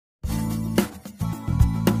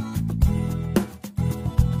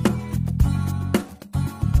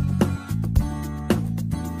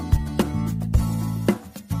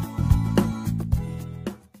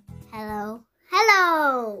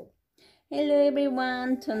Hello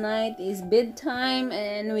everyone, tonight is bedtime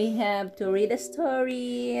and we have to read a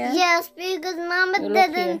story. Yes, because Mama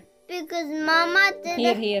didn't. Because Mama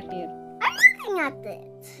didn't. Here. I'm looking at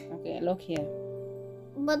it. Okay, look here.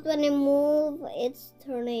 But when I move, it's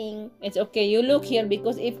turning. It's okay, you look here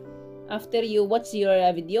because if after you watch your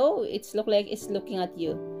video, it's look like it's looking at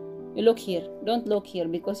you. You look here. Don't look here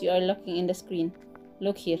because you are looking in the screen.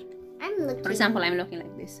 Look here. I'm looking. For example, I'm looking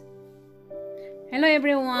like this. Hello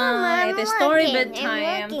everyone, Mama, it is story looking.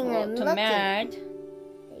 bedtime to Mert.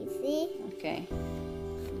 You see? Okay.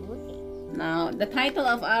 Okay. Now, the title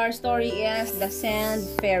of our story is The Sand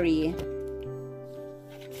Fairy.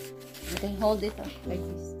 Okay, hold it up like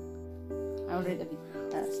this. I'll read a bit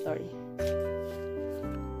story.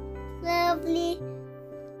 Lovely,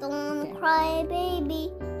 don't cry,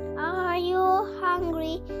 baby. Are you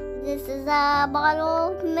hungry? This is a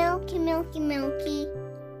bottle of milky.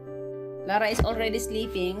 Lara is already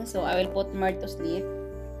sleeping, so I will put Mert to sleep.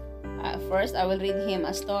 First, I will read him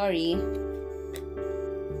a story.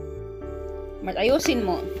 Mert, ayusin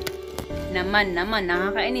mo. Naman,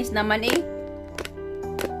 nakakainis naman eh.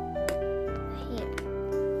 Here.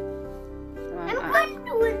 I'm going to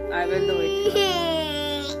do it. I will do it.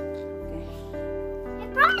 Okay. I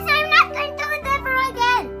promise I'm not going to do it ever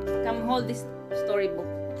again. Come hold this storybook.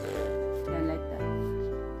 Yeah, like that.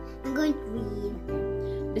 I'm going to read.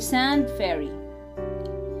 The Sand Fairy.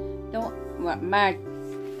 Mert,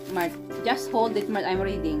 just hold it, Mert, I'm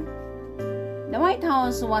reading. The White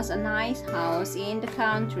House was a nice house in the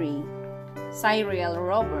country. Cyril,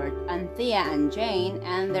 Robert, Anthea, and Jane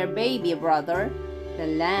and their baby brother, the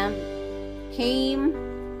lamb, came.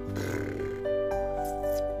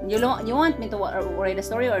 You want me to read a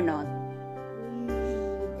story or not?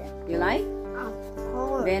 You like? Of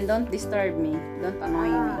course. Then don't disturb me. Don't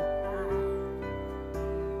annoy me.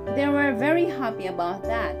 They were very happy about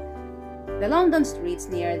that. The London streets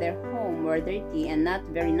near their home were dirty and not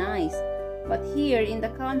very nice, but here in the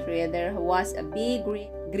country there was a big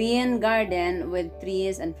green garden with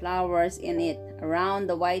trees and flowers in it around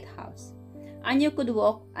the White House, and you could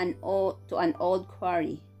walk to an old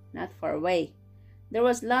quarry not far away. There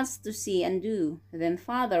was lots to see and do. Then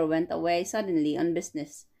Father went away suddenly on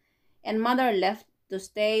business, and Mother left to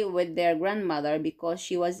stay with their grandmother because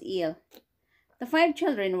she was ill. The 5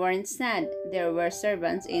 children weren't sad. There were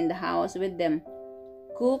servants in the house with them,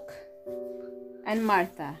 Cook and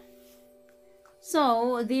Martha.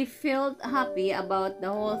 So they felt happy about the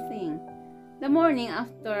whole thing. The morning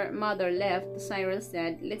after Mother left, Cyril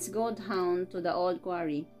said, "Let's go down to the old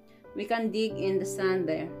quarry. We can dig in the sand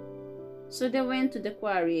there." So they went to the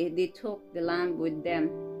quarry. They took the lamb with them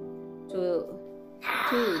too.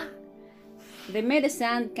 They made a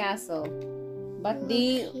sand castle, but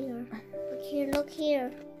Look here.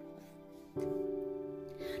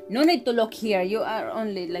 No need to look here. You are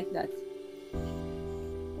only like that.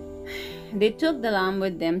 They took the lamb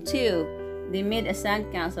with them too. They made a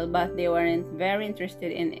sand castle, but they weren't very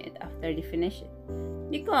interested in it after they finished it,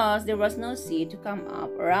 because there was no sea to come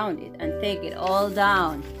up around it and take it all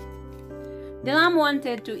down. The lamb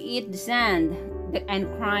wanted to eat the sand and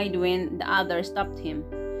cried when the others stopped him.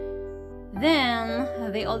 Then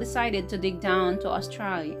they all decided to dig down to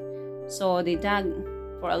Australia. So they dug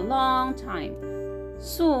for a long time.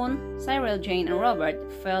 Soon, Cyril, Jane, and Robert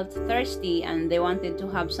felt thirsty and they wanted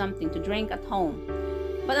to have something to drink at home.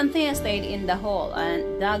 But Anthea stayed in the hole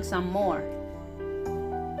and dug some more.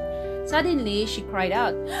 Suddenly, she cried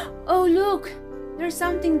out, "Oh, look! There's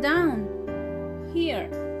something down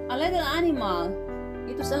here. A little animal.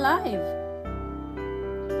 It was alive.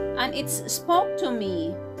 And it spoke to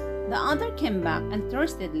me." The other came back and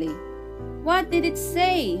thirstedly. "What did it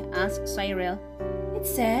say?" asked Cyril. "It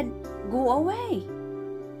said, 'Go away.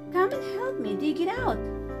 Come and help me dig it out.'"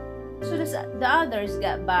 So the others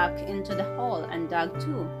got back into the hole and dug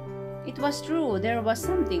too. It was true, there was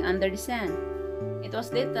something under the sand. It was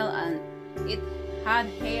little and it had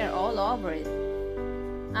hair all over it.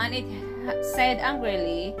 And it said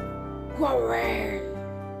angrily, "Go away."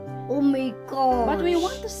 Oh my God. "But we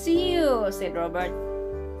want to see you," said Robert.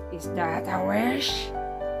 "Is that a wish?"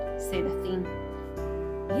 said the thing.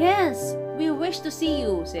 "Yes, we wish to see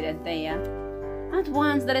you," said Anthea. At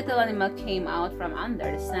once the little animal came out from under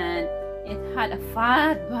the sand. It had a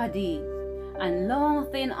fat body and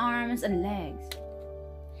long thin arms and legs.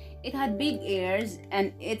 It had big ears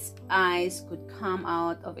and its eyes could come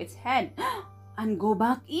out of its head and go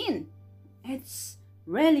back in. "It's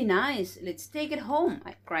really nice. Let's take it home,"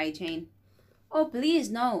 cried Jane. "Oh,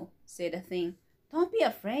 please no," said the thing. "Don't be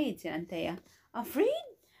afraid," said Anthea. "Afraid?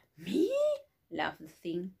 Me?" laughed the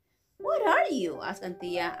thing. "What are you?" asked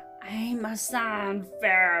Anthea. I'm a sand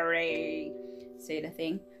fairy, said the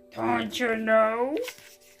thing. Don't you know?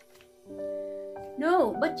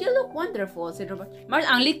 No, but you look wonderful, said Robert. Mars,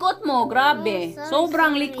 ang likot mo, grabe. Oh,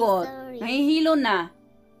 Sobrang sorry, likot. sorry. Nahihilo na.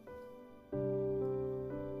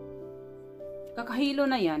 Kakahilo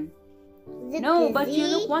na yan. Is it No, but you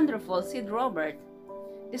busy? look wonderful, said Robert.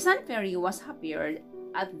 The Sun Fairy was happier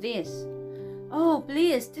at this. Oh,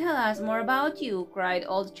 please tell us more about you, cried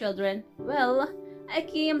all the children. Well, I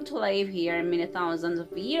came to live here many thousands of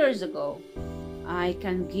years ago. I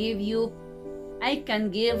can give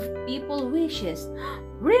people wishes.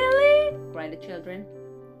 Really? cried the children.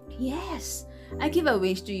 Yes, I give a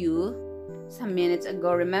wish to you. Some minutes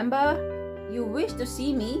ago, remember? You wished to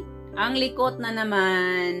see me. Ang likot na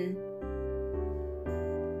naman.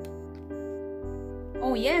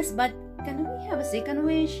 Oh yes, but can we have a second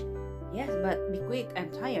wish? Yes, but be quick, I'm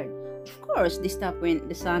tired. Of course, they stop when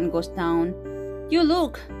the sun goes down. You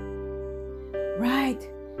look. Right,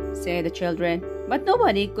 said the children, but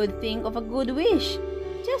nobody could think of a good wish.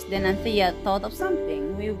 Just then Anthea thought of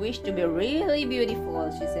something. We wish to be really beautiful,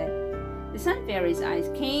 she said. The Sun Fairy's eyes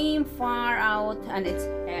came far out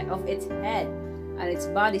of its head, and its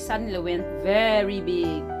body suddenly went very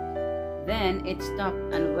big. Then it stopped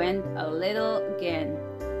and went a little again.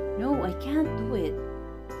 No, I can't do it.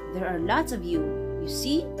 There are lots of you. You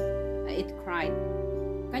see? It cried.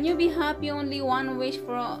 Can you be happy only one wish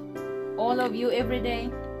for all of you every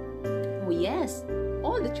day? Oh yes,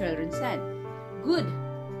 all the children said. Good,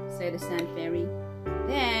 said the Sand Fairy.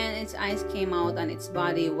 Then its eyes came out and its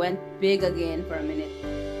body went big again for a minute.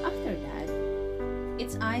 After that,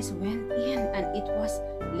 its eyes went in and it was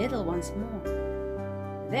little once more.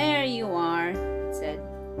 There you are, it said.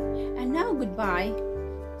 And now goodbye.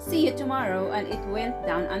 See you tomorrow, and it went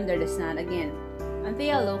down under the sun again.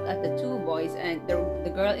 Anthea looked at the two boys and the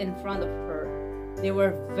girl in front of her. They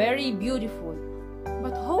were very beautiful.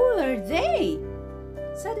 But how are they?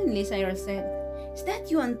 Suddenly Cyril said, Is that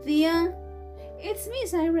you, Anthea? It's me,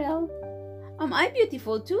 Cyril. Am I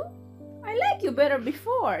beautiful too? I like you better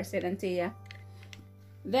before, said Anthea.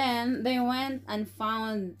 Then they went and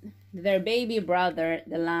found their baby brother,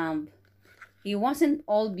 the lamb. He wasn't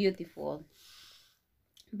all beautiful,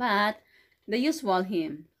 but the usual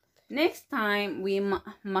him. Next time we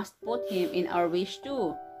must put him in our wish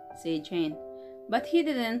too, said Jane. But he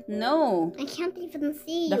didn't know I can't even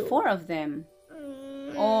see the you. four of them,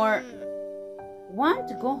 or want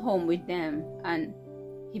to go home with them, and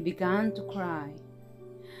he began to cry.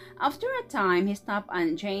 After a time, he stopped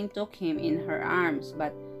and Jane took him in her arms,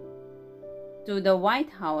 but to the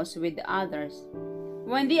White House with the others.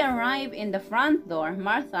 When they arrived in the front door,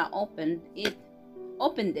 Martha opened it.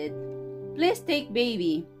 Please take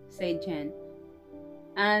baby, said Jane.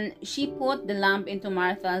 And she put the lamp into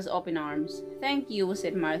Martha's open arms. Thank you,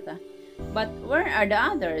 said Martha. But where are the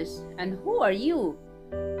others? And who are you?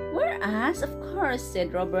 We're us, of course,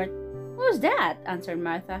 said Robert. Who's that? Answered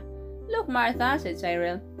Martha. Look, Martha, said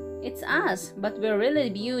Cyril. It's us, but we're really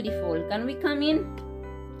beautiful. Can we come in?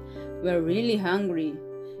 We're really hungry.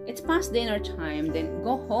 It's past dinner time, then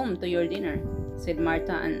go home to your dinner, said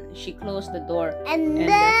Martha, and she closed the door And their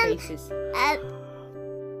then, faces.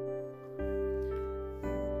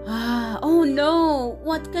 Oh no!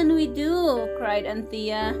 What can we do? Cried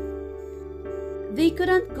Anthea. They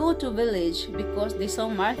couldn't go to village because they saw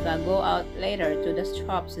Martha go out later to the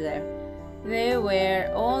shops there. They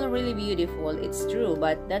were all really beautiful, it's true,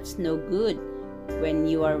 but that's no good when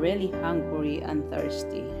you are really hungry and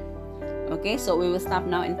thirsty. Okay, so we will stop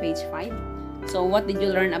now in page 5. So what did you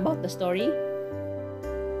learn about the story?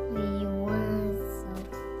 we were so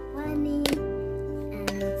funny and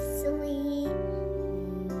silly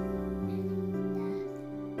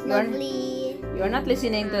and lovely. You are not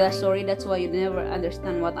listening to the story, that's why you never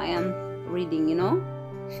understand what I am reading, you know?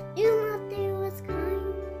 Your mother was kind.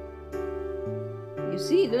 You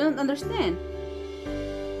see, you don't understand.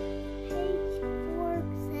 Page 4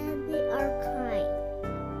 said they are kind.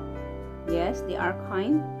 Yes, they are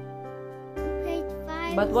kind. Page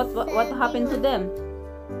 5 But what said happened they to were- them?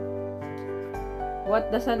 What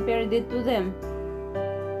the Sun Fairy did to them?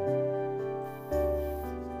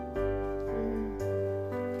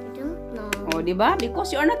 I don't know. Oh, diba?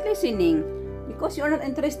 Because you are not listening. Because you are not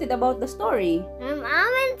interested about the story. I'm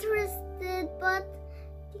interested, but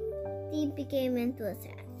they became into a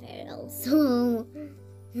sad fairy also.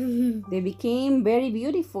 They became very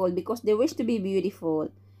beautiful because they wish to be beautiful.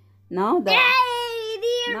 Now Yay!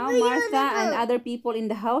 They are Martha and beautiful. other people in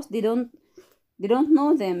the house, they don't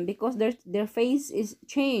know them because their face is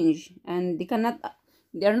changed and they are not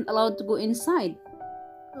allowed to go inside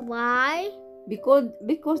Why?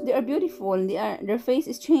 Because they are beautiful. Their face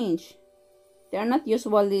is changed. They are not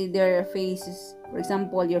usually their faces. For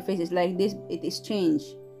example, your face is like this. It is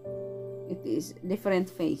changed. It is different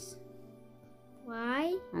face.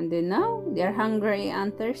 Why? And then now they are hungry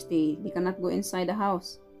and thirsty. They cannot go inside the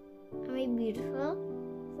house. Am I beautiful?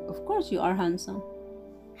 Of course, you are handsome.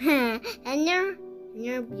 and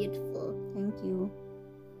you're beautiful. Thank you.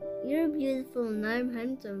 You're beautiful and I'm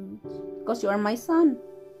handsome. Because you are my son.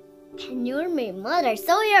 And you're my mother,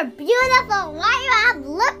 so you're beautiful. Why you have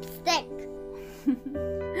lipstick?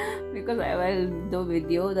 Because I will do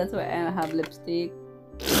video. That's why I have lipstick.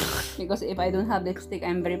 Because if I don't have lipstick,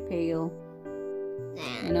 I'm very pale.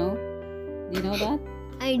 You know? Do you know that?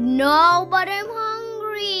 I know, but I'm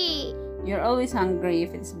hungry. You're always hungry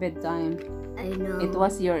if it's bedtime. I know. It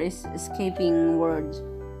was your escaping word.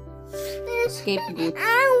 Scapegoat.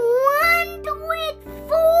 I want to eat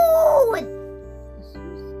food.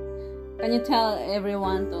 Can you tell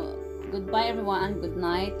everyone to goodbye everyone and good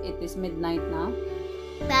night? It is midnight now.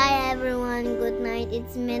 Bye everyone. Good night.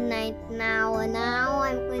 It's midnight now. And now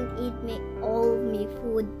I'm going to eat all of my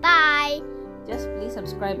food. Bye. Just please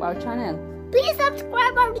subscribe our channel. Please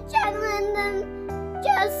subscribe our channel and then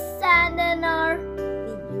just send in our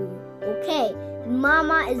video. Okay. And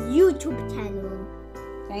Mama is YouTube channel.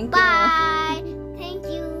 Thank Bye. you. Thank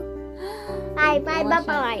you. Bye. Bye. Bye.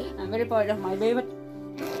 Bye. I'm very proud of my baby.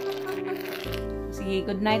 Sige,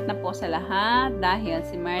 good night na po sa lahat dahil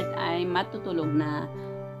si Mert ay matutulog na.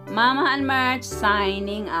 Mama and Mert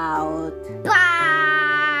signing out.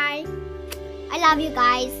 Bye. I love you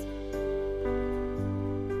guys.